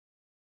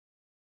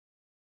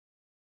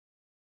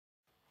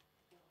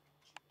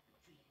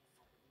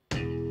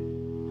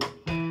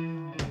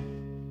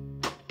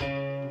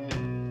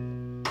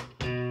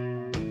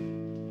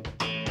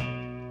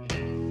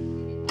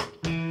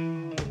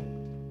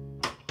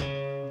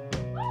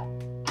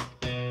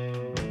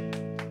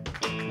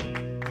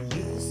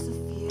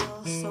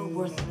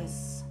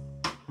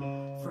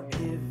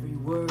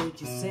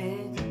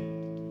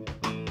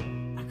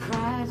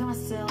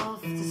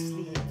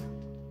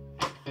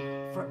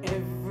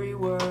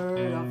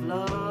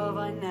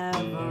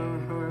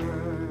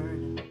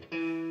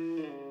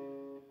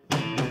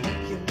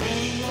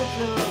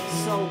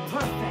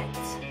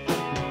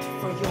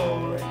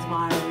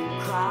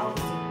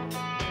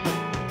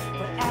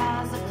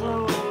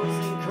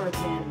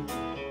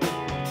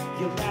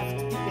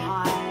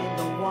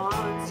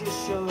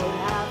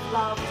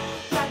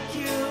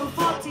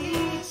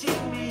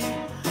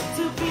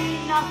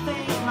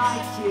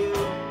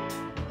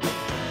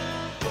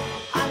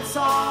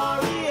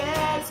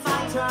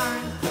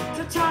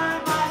turn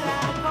my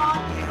back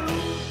on you.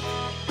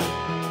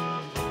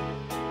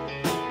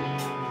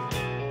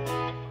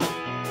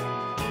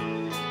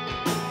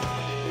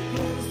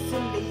 You used to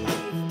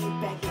leave me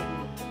begging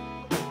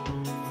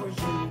for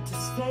you to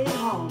stay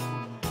home.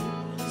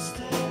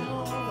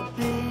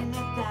 The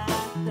minute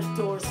that the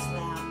door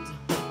slammed,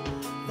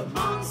 the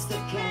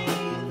monster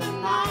came, the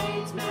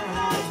nightmare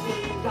has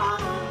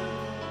begun.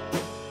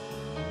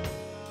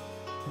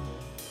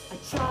 I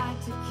tried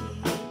to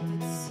keep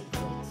it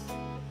secret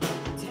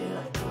till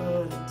I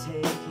couldn't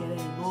take it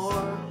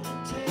anymore.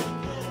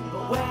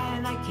 But when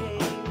I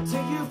came to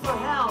you for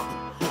help,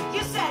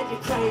 you said, "You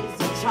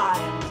crazy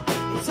child,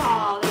 it's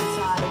all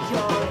inside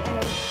your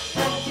head."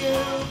 Thank you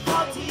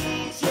for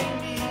teaching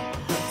me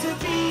to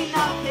be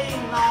nothing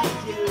like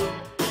you.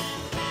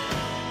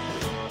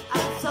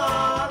 I'm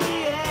sorry,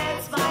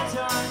 it's my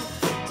turn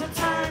to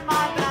turn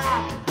my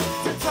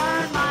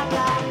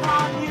back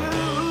on you.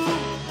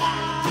 La,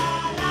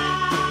 la,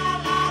 la,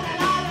 la,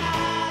 la,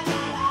 la,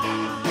 la, la.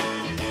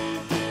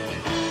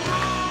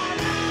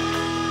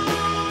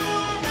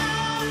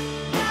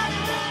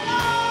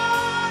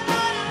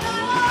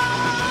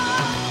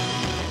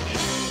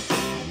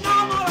 No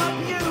more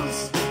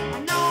abuse,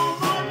 and no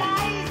more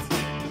lies,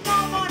 no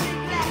more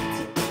neglect,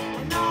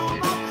 and no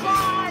more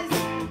cries,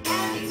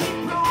 empty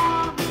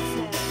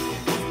promises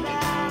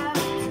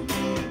left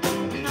me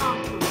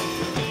numb.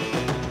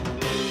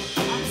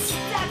 I'm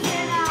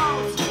stepping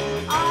out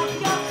of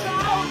your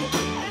crowd,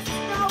 it's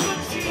no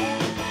good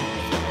cheat,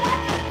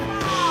 let the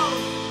crowd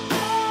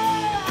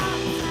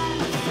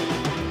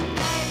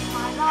make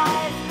my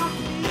life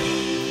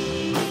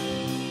complete.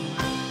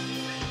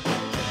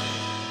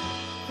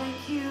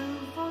 Thank you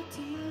for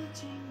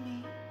teaching me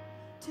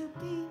to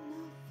be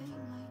nothing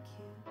like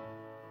you.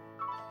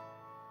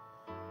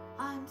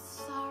 I'm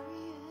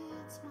sorry,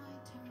 it's my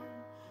turn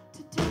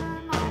to turn